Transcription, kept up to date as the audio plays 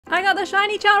I got the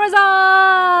shiny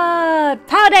Charizard!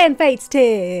 Paldean Fates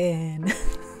Tin!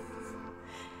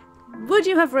 Would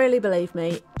you have really believed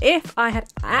me if I had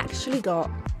actually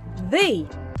got the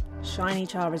shiny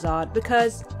Charizard?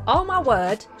 Because, oh my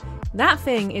word, that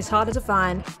thing is harder to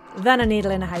find than a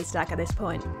needle in a haystack at this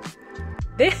point.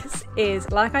 This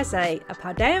is, like I say, a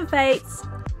Paldean Fates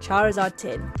Charizard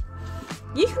Tin.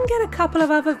 You can get a couple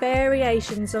of other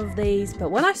variations of these, but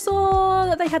when I saw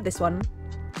that they had this one,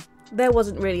 there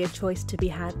wasn't really a choice to be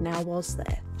had now, was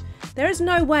there? There is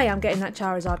no way I'm getting that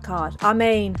Charizard card. I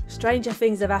mean, stranger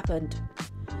things have happened.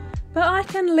 But I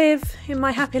can live in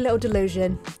my happy little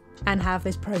delusion and have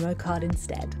this promo card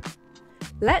instead.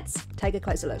 Let's take a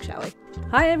closer look, shall we?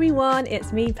 Hi everyone,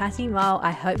 it's me, Patty Mole.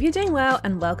 I hope you're doing well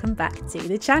and welcome back to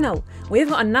the channel. We've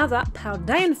got another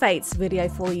Paldean Fates video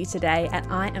for you today, and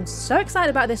I am so excited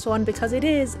about this one because it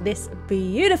is this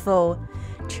beautiful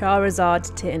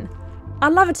Charizard Tin. I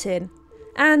love a tin,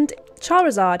 and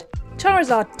Charizard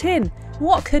Tin,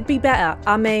 what could be better?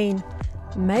 I mean,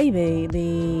 maybe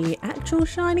the actual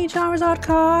shiny Charizard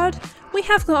card? We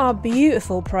have got our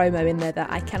beautiful promo in there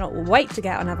that I cannot wait to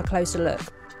get and have a closer look.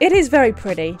 It is very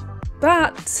pretty,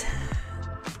 but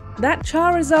that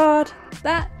Charizard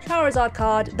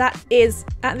card, that is,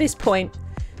 at this point,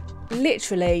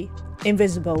 literally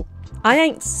invisible. I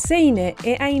ain't seen it,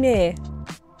 it ain't here.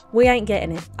 We ain't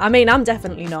getting it. I mean, I'm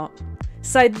definitely not.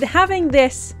 So having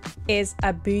this is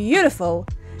a beautiful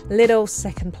little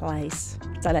second place.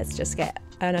 So let's just get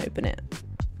and open it.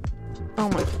 Oh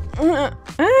my,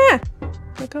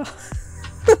 my god.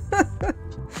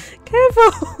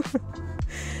 Careful.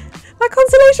 My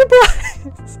consolation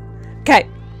prize. Okay.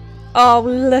 Oh,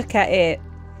 look at it.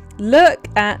 Look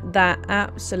at that.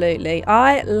 Absolutely.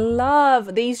 I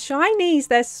love these shinies.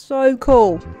 They're so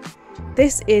cool.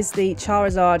 This is the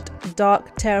Charizard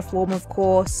Dark Terraform, of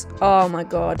course. Oh my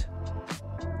god.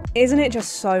 Isn't it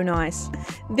just so nice?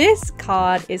 This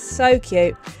card is so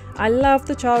cute. I love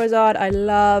the Charizard. I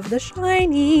love the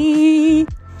shiny.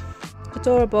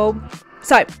 Adorable.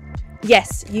 So,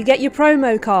 yes, you get your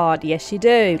promo card. Yes, you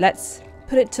do. Let's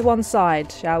put it to one side,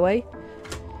 shall we?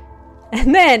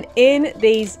 And then in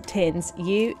these tins,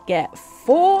 you get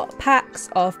 4 packs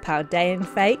of Paldean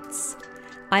Fates.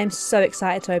 I am so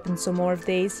excited to open some more of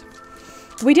these.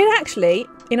 We did actually,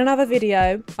 in another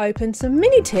video, open some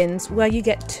mini tins where you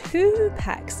get 2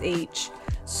 packs each.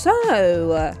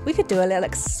 So, we could do a little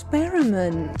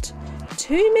experiment.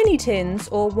 2 mini tins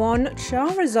or 1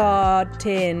 Charizard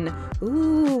tin.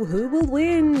 Ooh, who will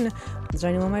win? There's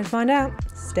only one way to find out.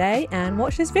 Stay and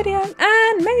watch this video,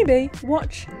 and maybe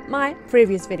watch my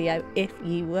previous video if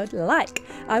you would like.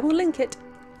 I will link it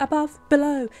above,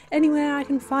 below, anywhere I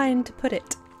can find to put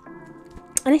it.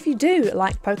 And if you do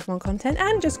like Pokemon content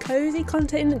and just cozy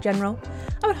content in general,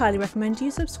 I would highly recommend you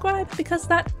subscribe, because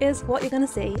that is what you're going to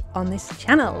see on this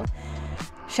channel.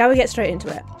 Shall we get straight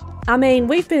into it? I mean,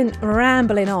 we've been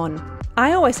rambling on.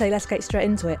 I always say let's get straight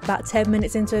into it about 10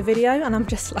 minutes into a video, and I'm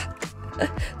just like,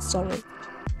 sorry.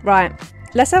 Right,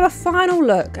 let's have a final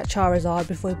look at Charizard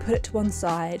before we put it to one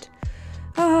side.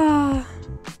 Ah,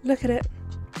 look at it.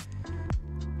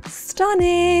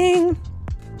 Stunning!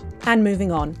 And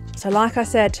moving on. So like I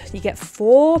said, you get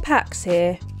 4 packs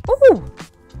here. Ooh!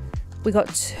 We got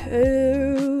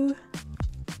 2.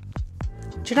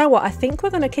 Do you know what? I think we're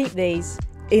going to keep these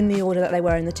in the order that they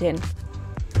were in the tin.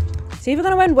 It's either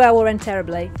going to end well or end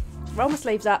terribly. Roll my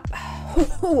sleeves up.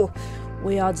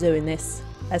 We are doing this.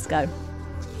 Let's go.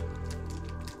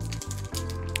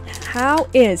 How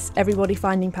is everybody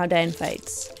finding Paldean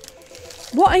Fates?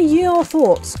 What are your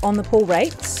thoughts on the pull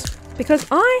rates? Because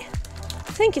I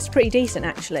think it's pretty decent,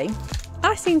 actually.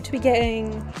 I seem to be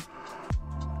getting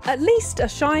at least a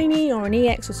shiny or an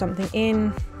EX or something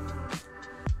in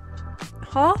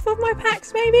half of my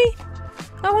packs, maybe,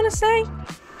 I want to say.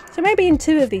 So maybe in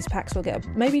 2 of these packs we'll get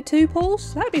maybe 2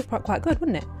 pulls. That'd be quite good,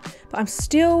 wouldn't it? But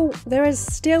there is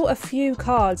still a few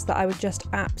cards that I would just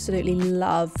absolutely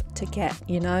love to get,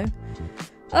 you know?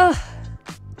 Ugh,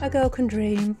 a girl can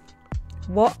dream.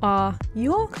 What are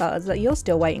your cards that you're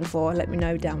still waiting for? Let me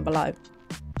know down below.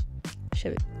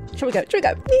 Shall we go?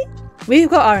 We've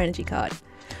got our energy card.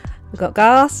 We've got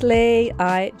Ghastly.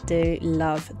 I do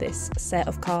love this set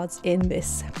of cards in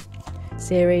this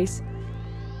series.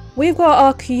 We've got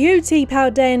our cutie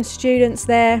Paldean students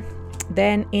there.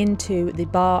 Then into the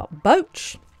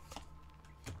Barboach.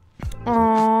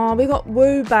 Oh, we got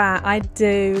Woobat. I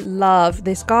do love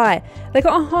this guy. They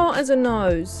got a heart as a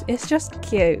nose. It's just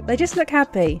cute. They just look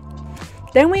happy.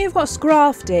 Then we've got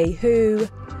Scrafty, who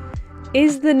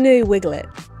is the new Wiglet.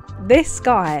 This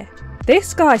guy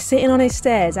sitting on his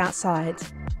stairs outside.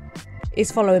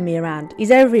 is following me around.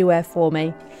 He's everywhere for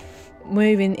me.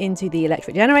 Moving into the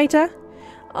electric generator.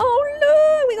 Oh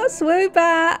look, we got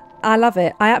Swoobat. I love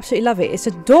it. I absolutely love it. It's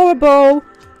adorable.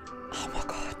 Oh my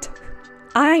god.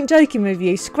 I ain't joking with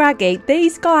you, Scraggy.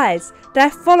 These guys, they're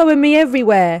following me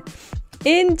everywhere.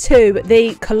 Into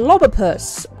the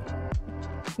Clobopus.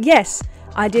 Yes,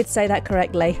 I did say that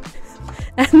correctly.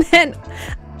 And then,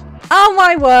 oh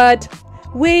my word,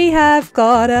 we have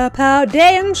got a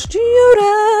Paldean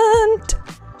student.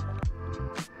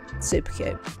 Super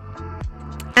cute.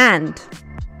 And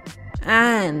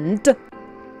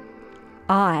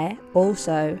I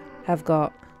also have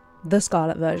got the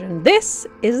Scarlet version. This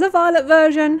is the Violet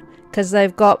version because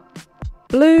they've got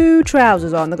blue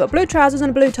trousers on. They've got blue trousers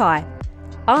and a blue tie.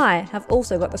 I have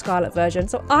also got the Scarlet version,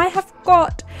 so I have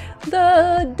got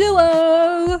the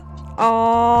duo.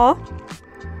 Aww.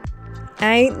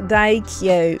 Ain't they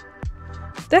cute?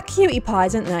 They're cutie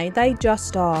pies, aren't they? They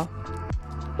just are.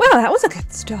 Well, that was a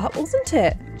good start, wasn't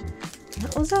it?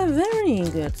 That was a very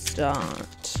good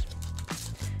start.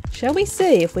 Shall we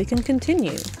see if we can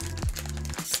continue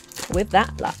with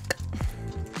that luck?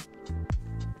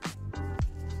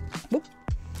 Whoop.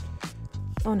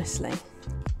 Honestly,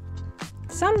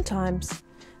 sometimes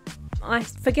I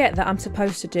forget that I'm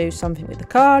supposed to do something with the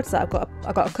cards, that I've got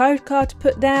a code card to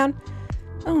put down.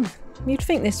 Oh no, you'd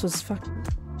think this was fucking...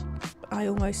 I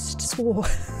almost swore.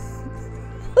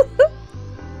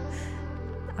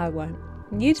 I won't.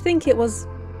 You'd think it was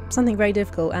something very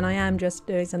difficult, and I am just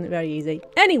doing something very easy.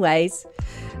 Anyways,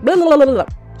 blah, blah, blah, blah.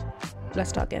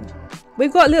 Let's start again.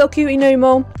 We've got little cutie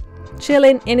Numel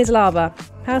chilling in his lava.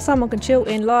 How someone can chill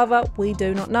in lava, we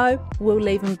do not know. We'll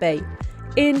leave him be.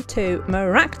 Into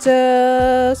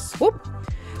Maractus. Whoop.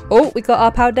 Oh, we got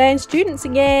our Paldean students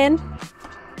again.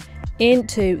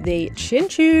 Into the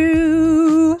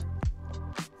Chinchou.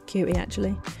 Cutie,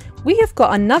 actually. We have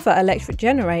got another electric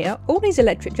generator. All these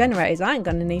electric generators, I ain't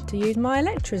going to need to use my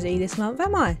electricity this month,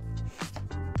 am I?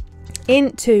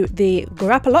 Into the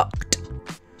Grapploct.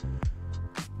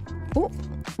 Oh,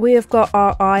 we have got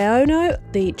our Iono,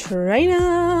 the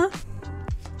trainer.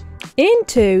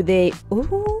 Into the... Ooh,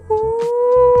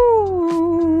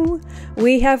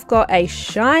 we have got a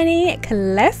shiny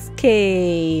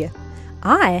Klefki.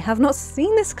 I have not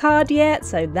seen this card yet,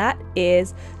 so that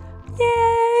is...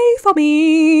 yay for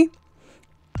me.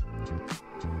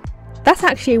 That's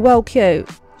actually well cute.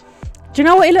 Do you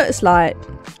know what it looks like? Do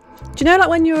you know like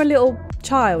when you're a little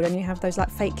child and you have those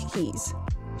like fake keys?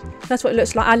 That's what it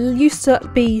looks like. I used to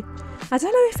be, I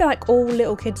don't know if like all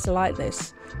little kids are like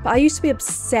this, but I used to be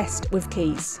obsessed with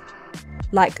keys.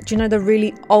 Like, do you know the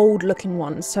really old looking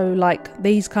ones? So like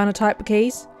these kind of type of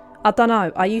keys. I don't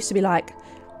know. I used to be like,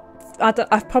 I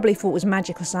probably thought it was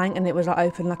magic or something, and it was like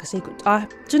open like a secret. Do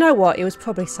you know what? It was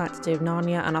probably something to do with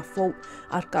Narnia, and I thought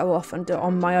I'd go off and do it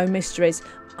on my own mysteries.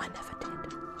 I never did.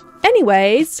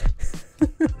 Anyways,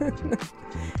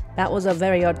 that was a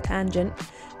very odd tangent.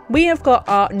 We have got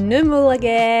our Numel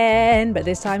again, but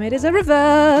this time it is a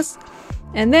reverse.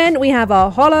 And then we have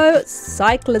our Holo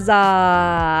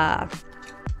Cyclizar.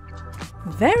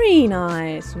 Very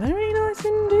nice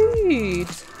indeed.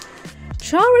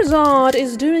 Charizard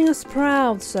is doing us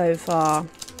proud so far.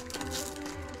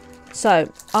 So,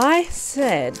 I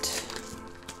said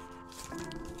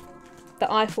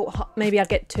that I thought maybe I'd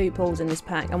get 2 pulls in this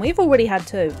pack, and we've already had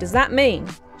 2. Does that mean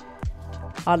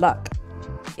our luck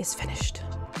is finished?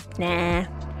 Nah.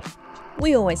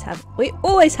 We always have hope.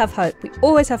 We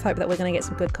always have hope that we're going to get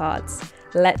some good cards.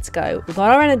 Let's go. We've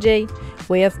got our energy.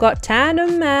 We have got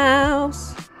Tandem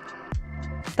Mouse.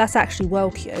 That's actually well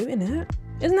cute, isn't it?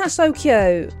 Isn't that so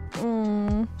cute?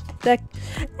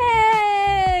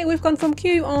 Hey, we've gone from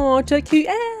cute to cute.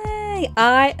 Hey,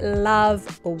 I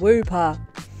love Wooper.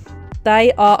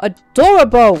 They are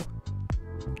adorable.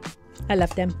 I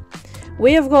love them.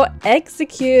 We have got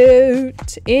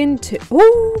Execute into...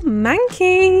 Oh,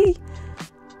 Mankey.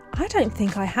 I don't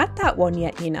think I had that one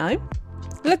yet, you know.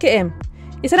 Look at him.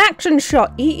 It's an action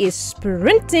shot. He is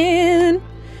sprinting.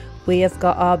 We have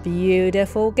got our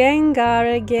beautiful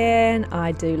Gengar again.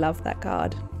 I do love that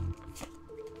card.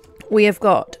 We have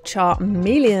got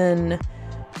Charmeleon.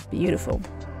 Beautiful.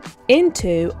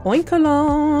 Into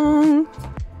Oinkalong.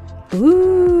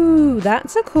 Ooh,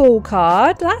 that's a cool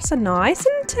card. That's a nice,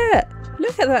 isn't it?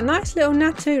 Look at that nice little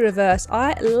Natu reverse.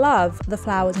 I love the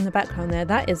flowers in the background there.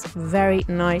 That is very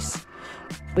nice.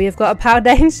 We have got a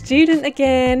Paldean student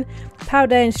again.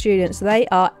 Paldean students, they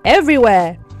are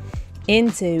everywhere.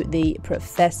 Into the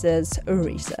professor's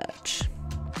research.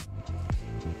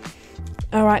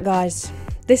 Alright guys,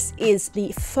 this is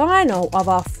the final of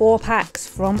our 4 packs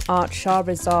from our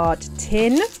Charizard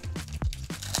tin.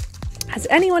 Has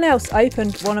anyone else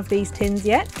opened one of these tins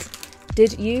yet?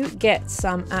 Did you get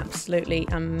some absolutely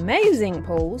amazing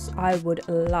pulls? I would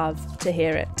love to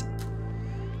hear it.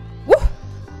 Woo!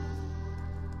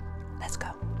 Let's go.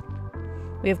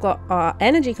 We've got our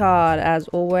energy card as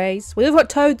always. We've got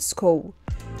Toadstool.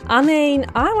 I mean,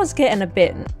 I was getting a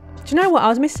bit... Do you know what? I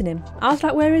was missing him. I was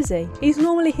like, where is he? He's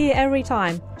normally here every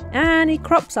time. And he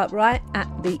crops up right at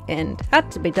the end. Had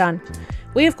to be done.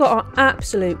 We've got our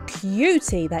absolute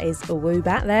cutie. That is a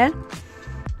Woobat there.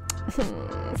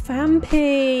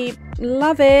 Vampy.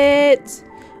 Love it.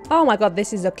 Oh my god,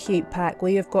 this is a cute pack.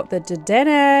 We have got the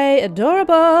Dedenne.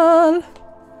 Adorable.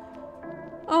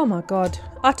 Oh my god.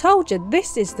 I told you,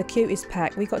 this is the cutest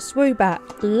pack. We got Swoobat.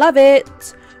 Love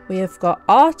it. We have got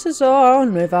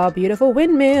Artisan with our beautiful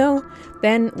windmill.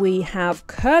 Then we have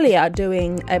Curlier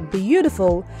doing a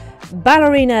beautiful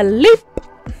ballerina leap.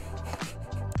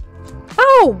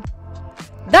 Oh,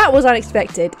 that was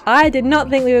unexpected. I did not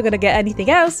think we were going to get anything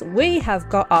else. We have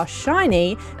got our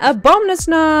shiny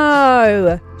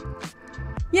Abomasnow.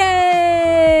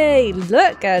 Yay!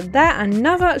 Look at that,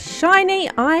 another shiny.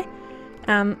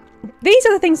 These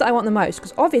are the things that I want the most,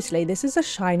 because obviously this is a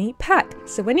shiny pack.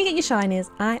 So when you get your shinies,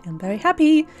 I am very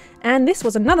happy. And this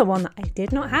was another one that I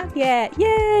did not have yet.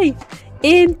 Yay!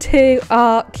 Into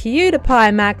our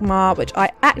Cutie-Pie Magmar, which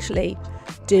I actually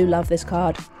do love this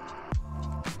card.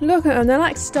 Look at them, they're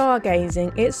like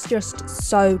stargazing. It's just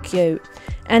so cute.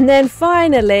 And then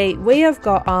finally, we have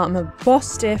got our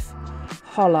Mabostiff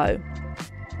Hollow.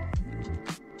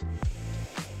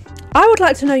 I would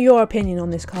like to know your opinion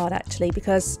on this card actually,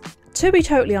 because to be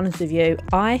totally honest with you,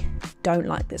 I don't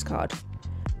like this card.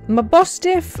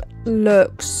 Mabostiff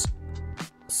looks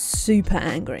super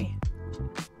angry.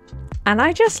 And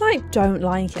I just don't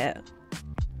like it.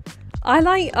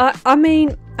 I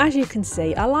mean, as you can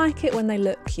see, I like it when they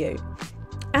look cute.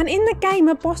 And in the game,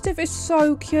 Mabostiff is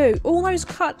so cute. All those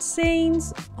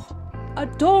cutscenes,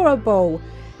 adorable.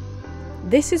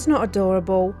 This is not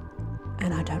adorable,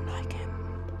 and I don't like it.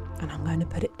 And I'm going to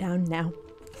put it down now.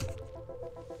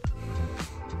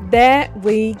 There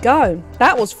we go.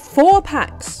 That was 4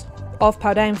 packs of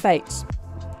Paldean Fates.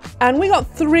 And we got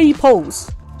 3 pulls.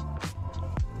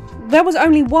 There was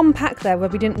only 1 pack there where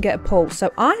we didn't get a pull.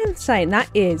 So I am saying that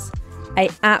is a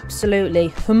absolutely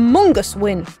humongous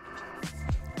win.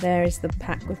 There is the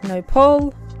pack with no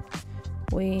pull.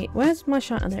 Where's my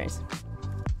shine? Oh, there it is.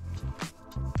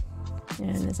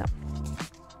 And there's that.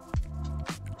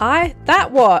 I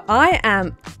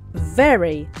am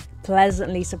very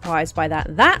pleasantly surprised by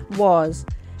that. That was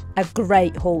a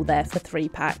great haul there for 3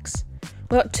 packs.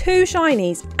 We got 2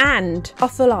 shinies and a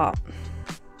full art.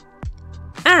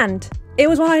 And it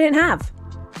was one I didn't have.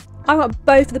 I've got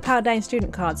both of the Paldean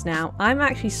student cards now. I'm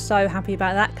actually so happy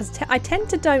about that because I don't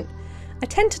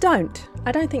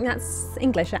think that's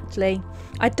English actually.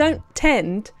 I don't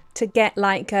tend to get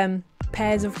like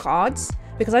pairs of cards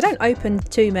because I don't open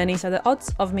too many, so the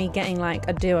odds of me getting like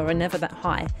a duo are never that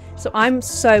high. So I'm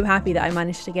so happy that I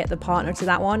managed to get the partner to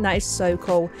that one. That is so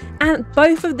cool. And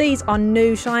both of these are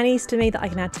new shinies to me that I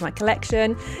can add to my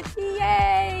collection.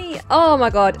 Yay! Oh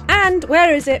my god. And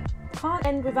where is it? Can't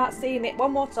end without seeing it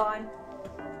one more time.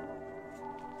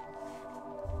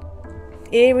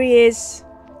 Here he is.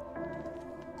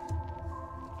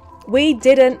 We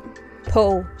didn't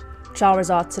pull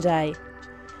Charizard today,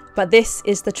 but this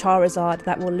is the Charizard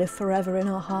that will live forever in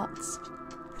our hearts.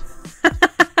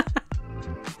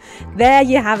 There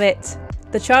you have it.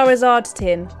 The Charizard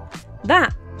Tin.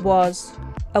 That was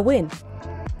a win.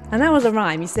 And that was a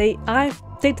rhyme, you see. I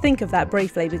did think of that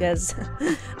briefly because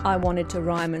I wanted to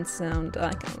rhyme and sound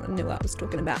like I knew what I was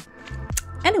talking about.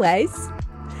 Anyways,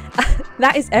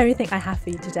 that is everything I have for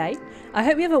you today. I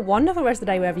hope you have a wonderful rest of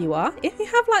the day wherever you are. If you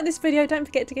have liked this video, don't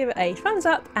forget to give it a thumbs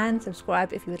up and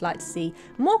subscribe if you would like to see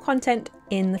more content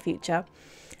in the future.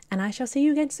 And I shall see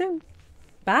you again soon.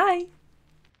 Bye!